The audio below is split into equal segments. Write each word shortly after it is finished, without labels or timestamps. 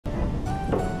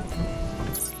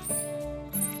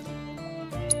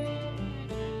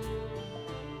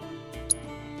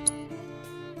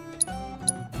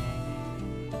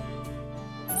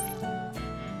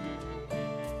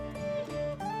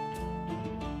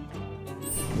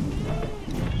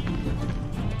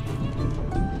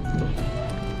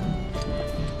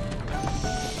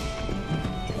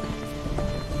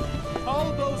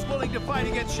fight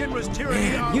against Shinra's tyranny.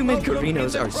 Man, you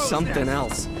Midgarinos are something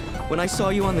else. When I saw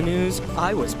you on the news,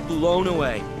 I was blown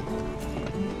away.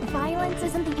 Violence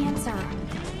isn't the answer.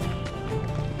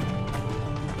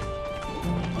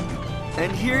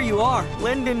 And here you are,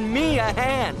 lending me a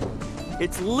hand.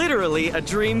 It's literally a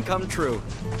dream come true.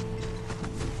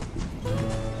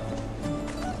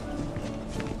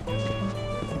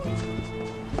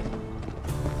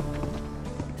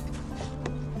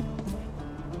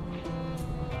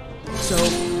 So,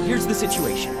 here's the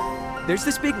situation. There's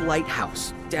this big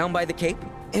lighthouse down by the Cape,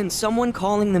 and someone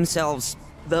calling themselves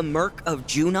the Merc of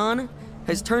Junon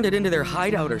has turned it into their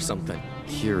hideout or something.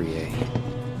 Kyrie.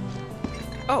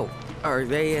 Oh, are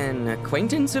they an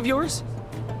acquaintance of yours?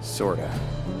 Sorta.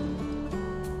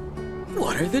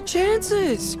 What are the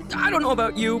chances? I don't know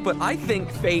about you, but I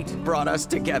think fate brought us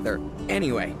together.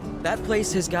 Anyway, that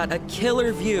place has got a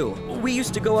killer view. We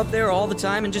used to go up there all the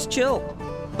time and just chill.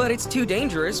 But it's too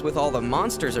dangerous with all the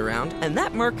monsters around, and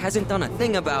that merc hasn't done a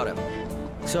thing about him.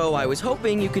 So I was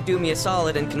hoping you could do me a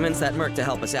solid and convince that merc to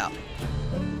help us out.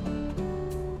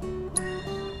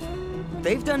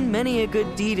 They've done many a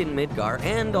good deed in Midgar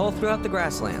and all throughout the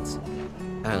grasslands.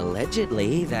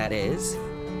 Allegedly, that is.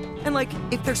 And like,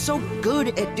 if they're so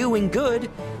good at doing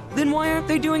good, then why aren't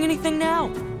they doing anything now?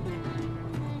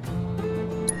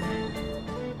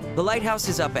 The lighthouse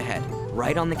is up ahead,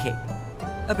 right on the cape.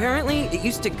 Apparently, it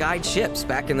used to guide ships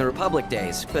back in the Republic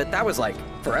days, but that was like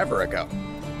forever ago.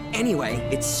 Anyway,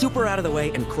 it's super out of the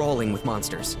way and crawling with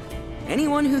monsters.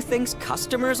 Anyone who thinks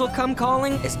customers will come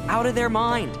calling is out of their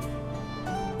mind.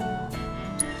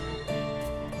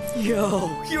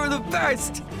 Yo, you're the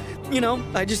best! You know,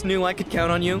 I just knew I could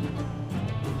count on you.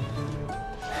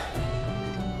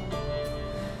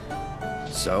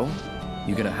 So,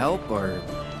 you gonna help, or...?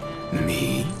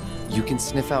 Me? You can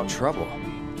sniff out trouble.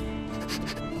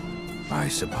 I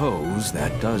suppose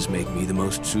that does make me the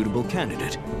most suitable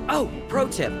candidate. Oh, pro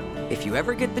tip. If you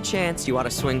ever get the chance, you ought to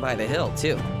swing by the hill,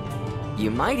 too. You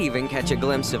might even catch a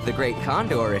glimpse of the Great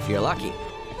Condor if you're lucky.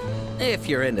 If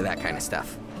you're into that kind of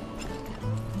stuff.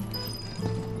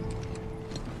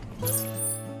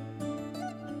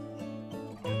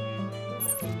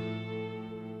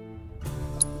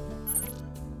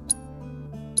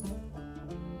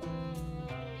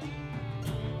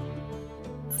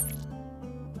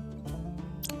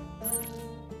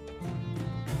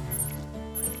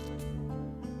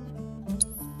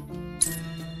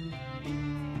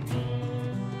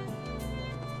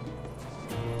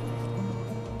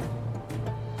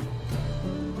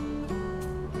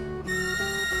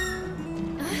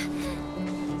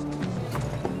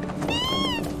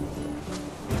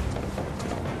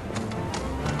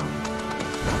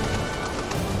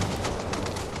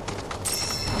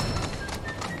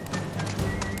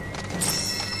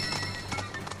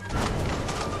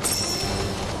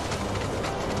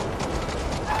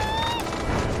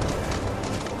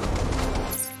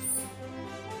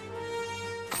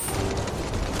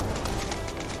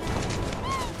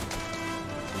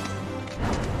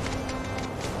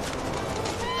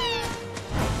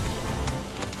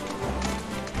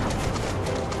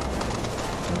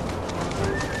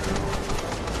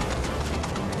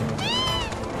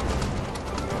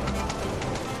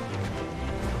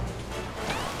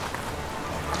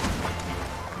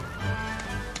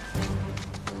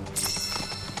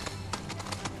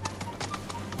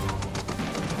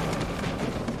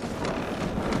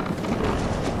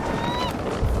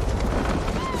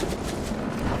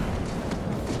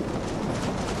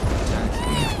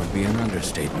 Be an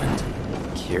understatement.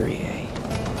 Kyrie.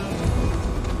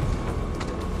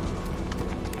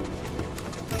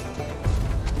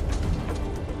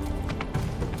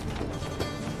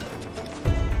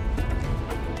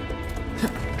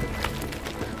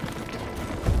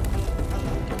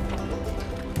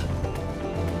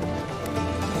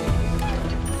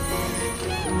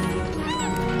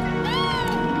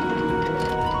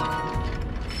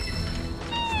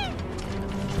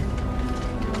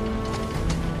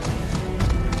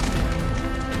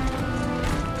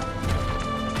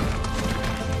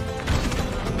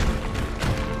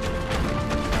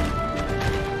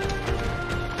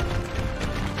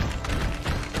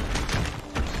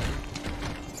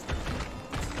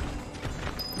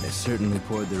 Certainly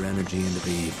poured their energy into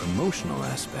the promotional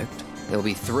aspect. They'll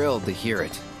be thrilled to hear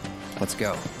it. Let's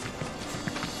go.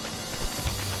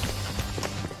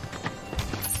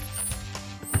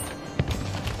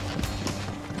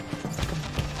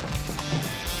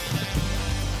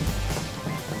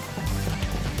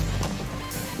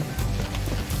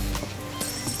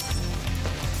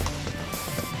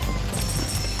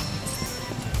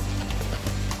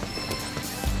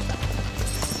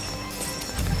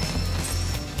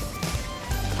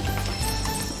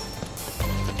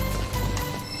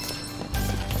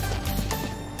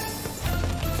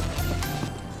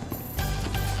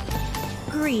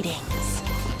 Greetings.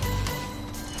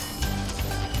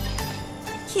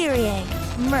 Kyrie,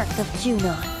 Merc of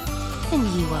Junon. And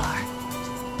you are.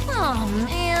 Oh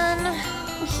man.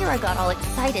 Here I got all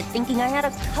excited thinking I had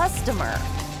a customer.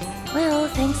 Well,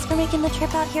 thanks for making the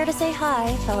trip out here to say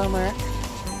hi, fellow Merc.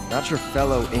 Not your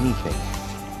fellow anything.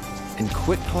 And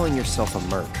quit calling yourself a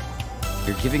merc.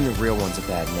 You're giving the real ones a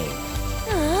bad name.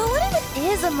 What if it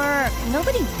is a Merc?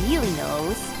 Nobody really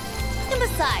knows. And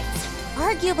besides,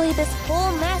 arguably this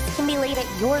whole mess can be laid at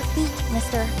your feet,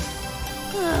 mister.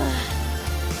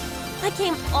 I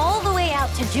came all the way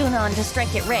out to Junon to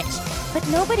strike it rich, but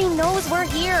nobody knows we're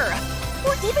here,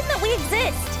 or even that we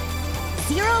exist.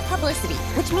 Zero publicity,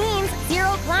 which means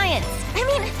zero clients. I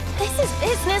mean, this is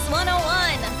business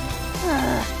 101.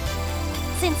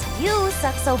 Since you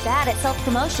suck so bad at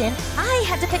self-promotion, I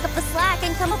had to pick up the slack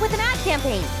and come up with an ad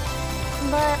campaign.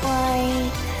 But,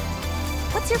 like,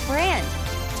 what's your brand?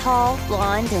 Tall,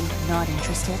 blonde, and not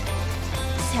interested.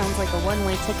 Sounds like a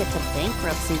one-way ticket to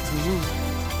bankruptcy to me.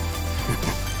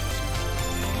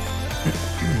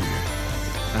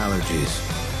 Allergies.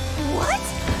 What?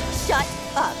 Shut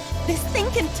up. This thing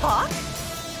can talk?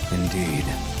 Indeed.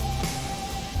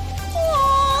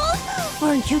 Aww,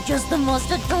 aren't you just the most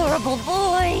adorable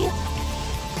boy?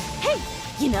 Hey,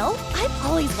 you know, I've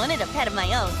always wanted a pet of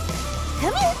my own.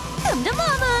 Come here, come to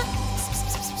mama.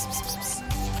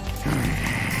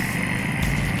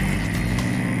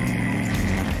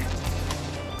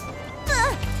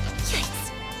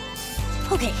 Yikes.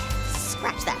 Okay,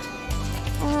 scratch that.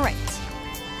 Right.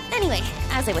 Anyway,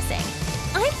 as I was saying,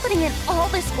 I'm putting in all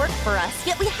this work for us,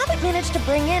 yet we haven't managed to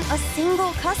bring in a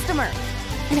single customer.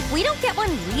 And if we don't get one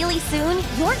really soon,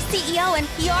 your CEO and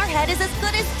PR head is as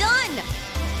good as done.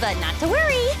 But not to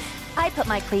worry. I put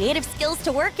my creative skills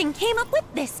to work and came up with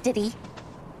this ditty.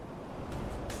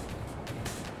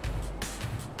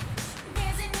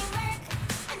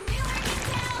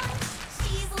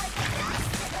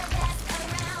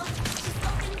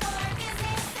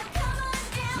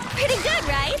 Pretty good,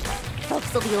 right?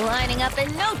 Folks will be lining up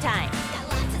in no time.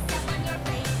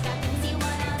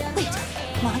 Wait,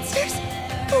 monsters?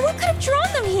 Well, what could have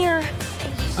drawn them here?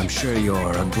 I'm sure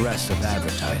your aggressive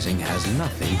advertising has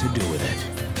nothing to do with it.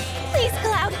 Please,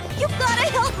 Cloud, you've gotta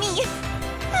help me!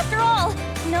 After all,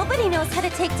 nobody knows how to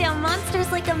take down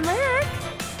monsters like a Merc.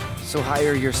 So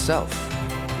hire yourself.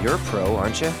 You're a pro,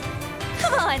 aren't you?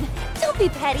 Come on, don't be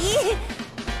petty.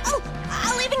 Oh,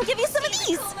 I'll even give you some of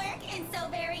these.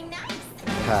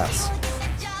 Pass.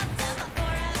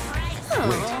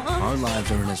 Wait, our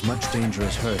lives are in as much danger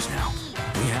as hers now.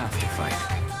 We have to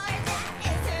fight.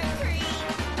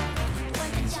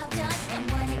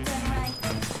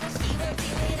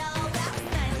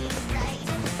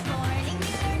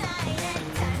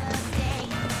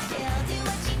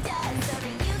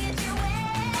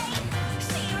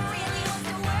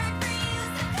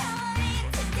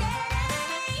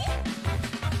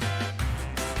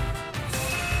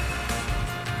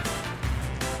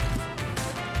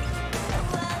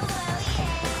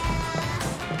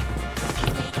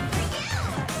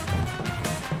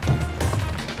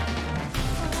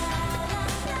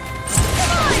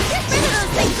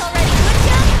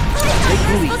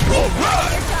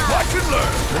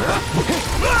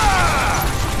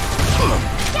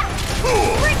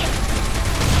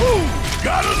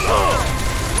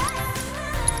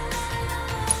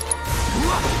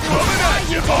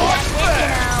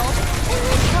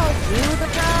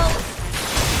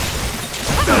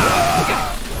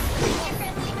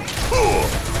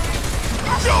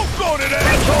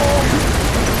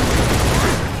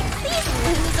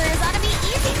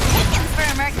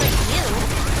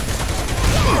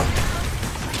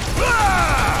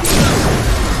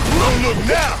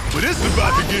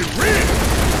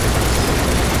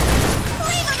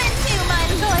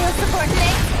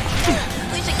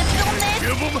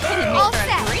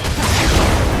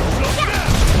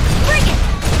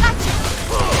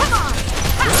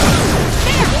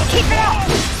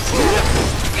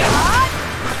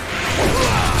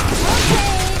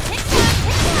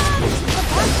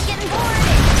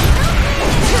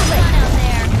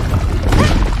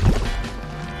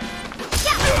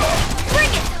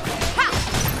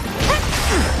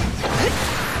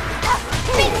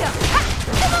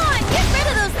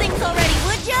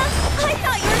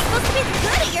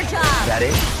 That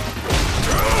it?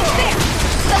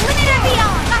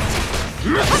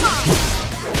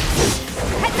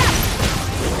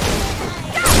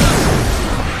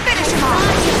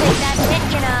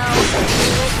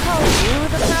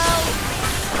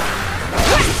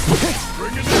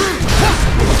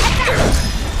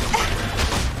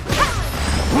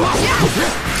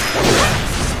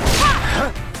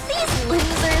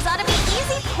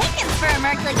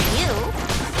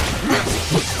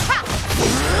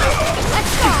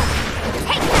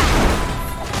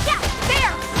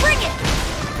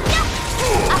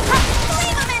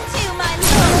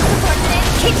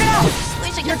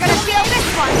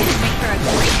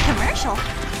 commercial.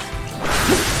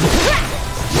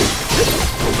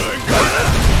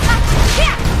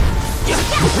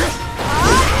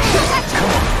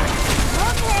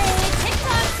 Okay,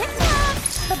 tick-tock, tick-tock.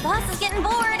 The boss is getting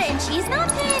bored, and she's not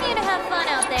paying you to have fun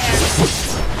out there.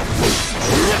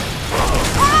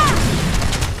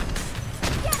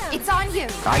 It's on you.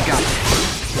 I got it.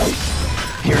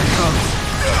 Here it comes.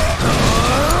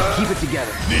 Keep it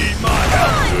together. Need my Come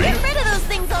help, on, do get you? rid of those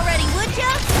things already, would ya?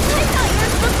 I thought you were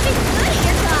supposed to be good at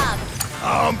your job.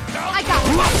 I got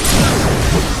it.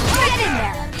 Get in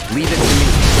there. Leave it to me.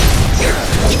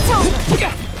 It's over.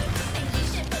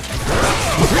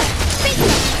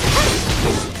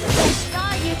 Saw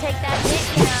you take that hit,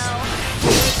 you know.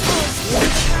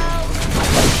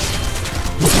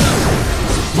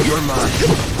 You're mine.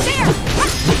 There.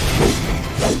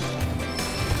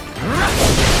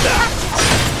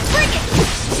 Bring it.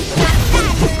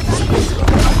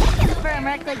 For a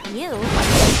merc like you.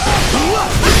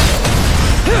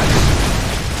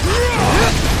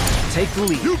 Take the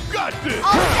lead. You got this!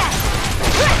 All set.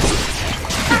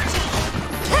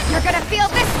 You're gonna feel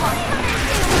this one.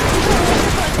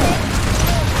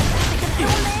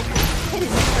 It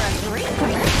is for a great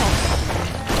commercial.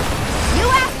 You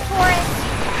asked for it.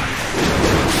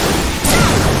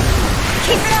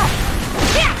 Keep it up.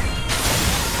 Yeah.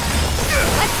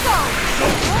 Let's go.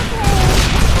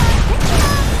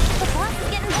 The boss is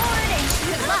getting bored, and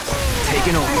she's up.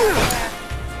 Taking over.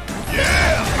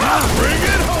 Yeah! Bring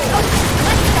it home!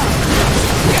 Let's go.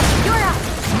 You're up.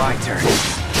 My turn.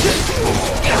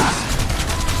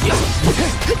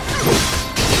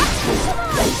 Come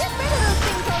on, get rid of those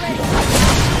things already.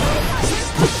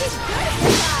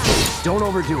 Don't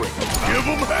overdo it. Give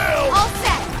them hell! All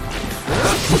set.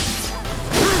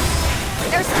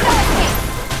 There's still a case.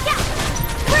 Yeah.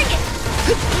 Bring it.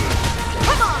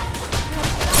 Come on.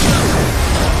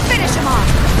 Finish him off.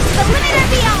 The limit and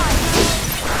beyond.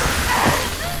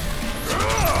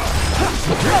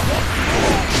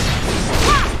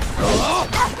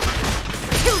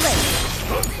 Too late.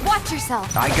 Watch yourself.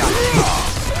 I got it.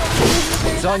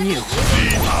 It's on you.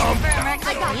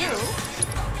 I got you.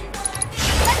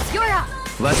 You're up.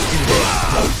 Let's do this.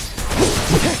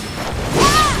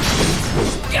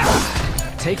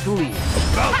 Take the lead.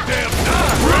 About damn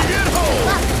time! Bring it home!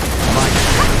 My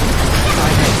turn.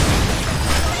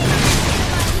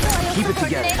 Keep it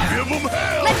together. Give them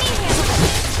hell! Let me handle it.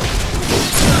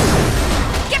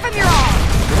 Give him your all.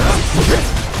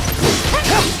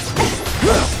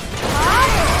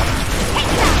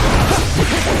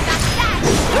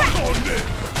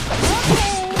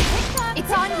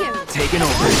 It's on you. Taking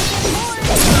over.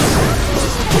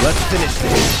 Let's finish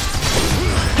this.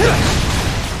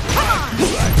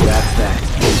 That's that.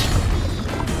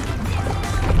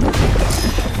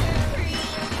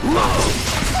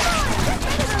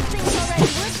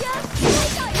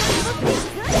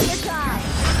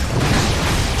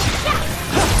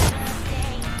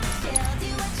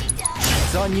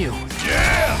 It's on you.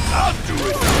 Yeah! I'll do it!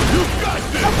 You got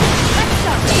this! Let's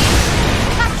go.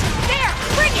 Gotcha. There.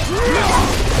 Bring it.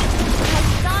 I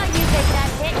saw you take that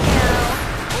hit, you know.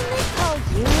 And they call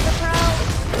you the pro.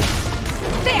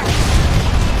 There.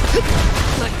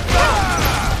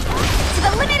 To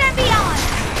the limit and beyond.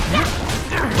 Yeah.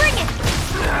 Bring it.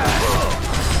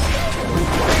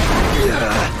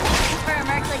 For a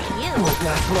merc like you.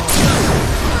 Not long.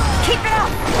 Keep it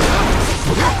up.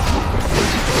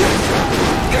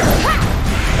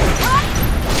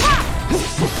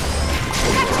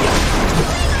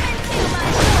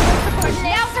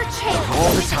 Now's our chance.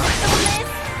 All the time.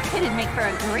 It'd make for a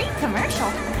great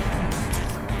commercial.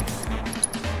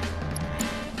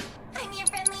 I'm your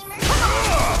friendly merc.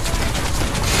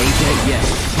 Ain't dead yet.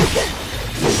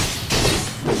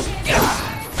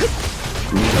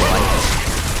 Need a light.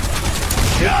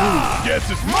 Yeah! Guess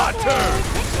it's my turn!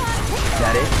 Is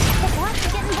that it? The boss is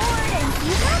getting bored, and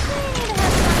she's not paying you to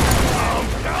have fun.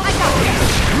 I got it.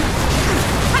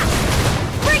 Ha!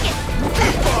 Bring it.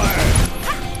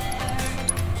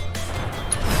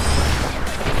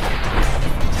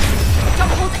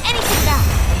 Don't hold anything back.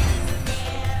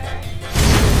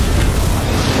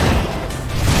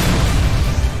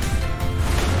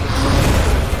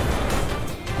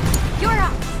 You're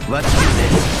up. Let's do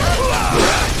this.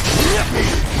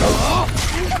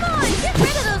 Come on, get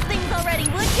rid of those things already,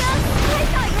 would ya? I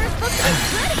thought you were supposed to be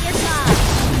good at your job.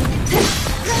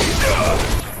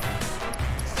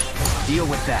 Deal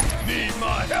with that. Need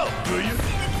my help, do you?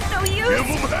 No use. Give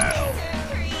them hell!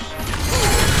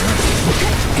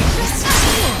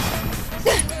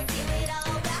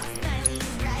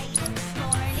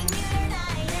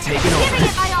 Taking over. Giving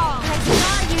it my all. I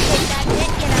saw you take that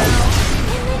hit, you know.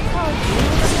 And they call you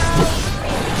the pro.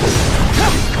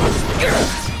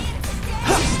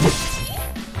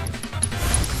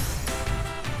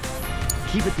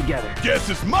 Keep it together. Guess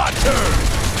it's my turn!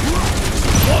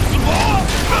 Want some more?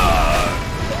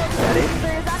 That it?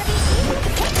 There's ought to be easy to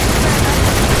pick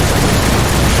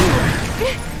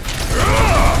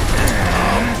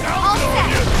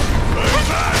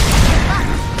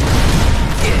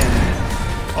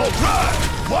All set. Alright!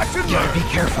 Watch it Gotta learn! be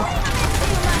careful.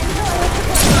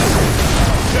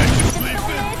 Catch you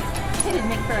sleeping! It'd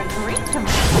make for a great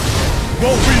commercial.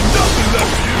 Won't be nothing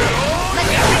left for you at all!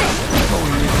 Let's do this.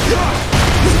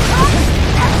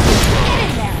 Get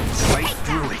in there. Right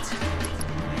through it.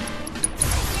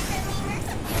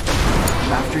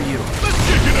 After you. Let's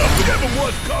kick it up! Whichever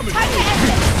one's coming! Time to end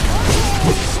this.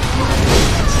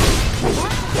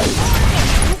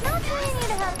 There's no telling you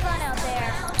to have fun out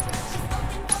there.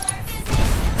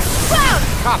 Cloud!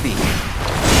 Copy.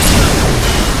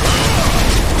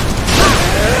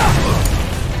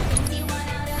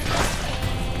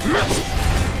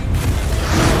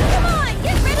 Come on,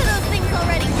 get rid of those things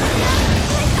already. I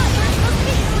thought you were supposed to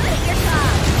be good at your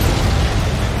job.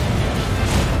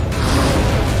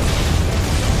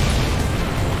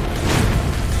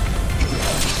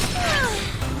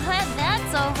 Glad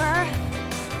that's over.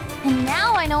 And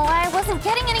now I know why I wasn't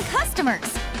getting any customers.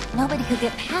 Nobody could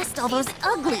get past all those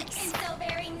uglies.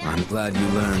 I'm glad you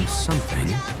learned something.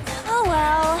 Oh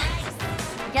well.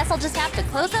 Guess I'll just have to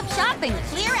close up shop and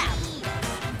clear out.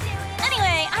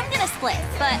 Anyway, I'm gonna split,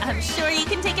 but I'm sure you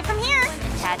can take it from here.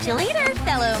 Catch you later,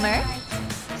 fellow merc.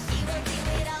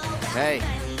 Hey,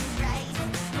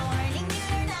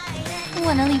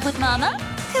 Wanna leave with Mama?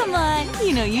 Come on,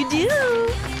 you know you do.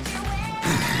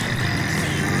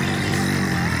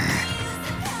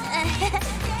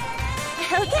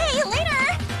 Okay,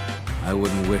 later. I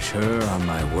wouldn't wish her on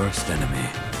my worst enemy.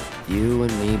 you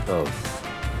and me both.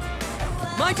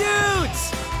 My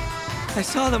dudes! I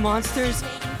saw the monsters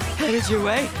headed your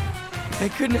way. I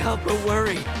couldn't help but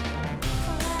worry.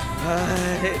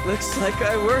 It looks like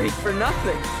I worried for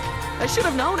nothing. I should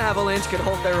have known Avalanche could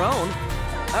hold their own.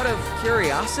 Out of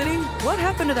curiosity, what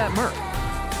happened to that merc?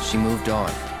 She moved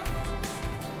on.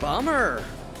 Bummer.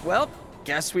 Well,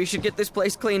 guess we should get this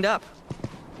place cleaned up.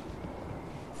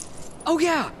 Oh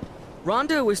yeah!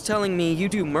 Rhonda was telling me you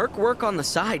do merc work on the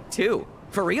side, too.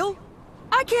 For real?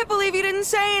 I can't believe you didn't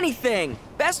say anything!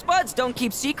 Best buds don't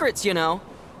keep secrets, you know.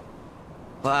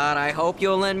 But I hope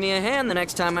you'll lend me a hand the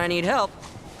next time I need help.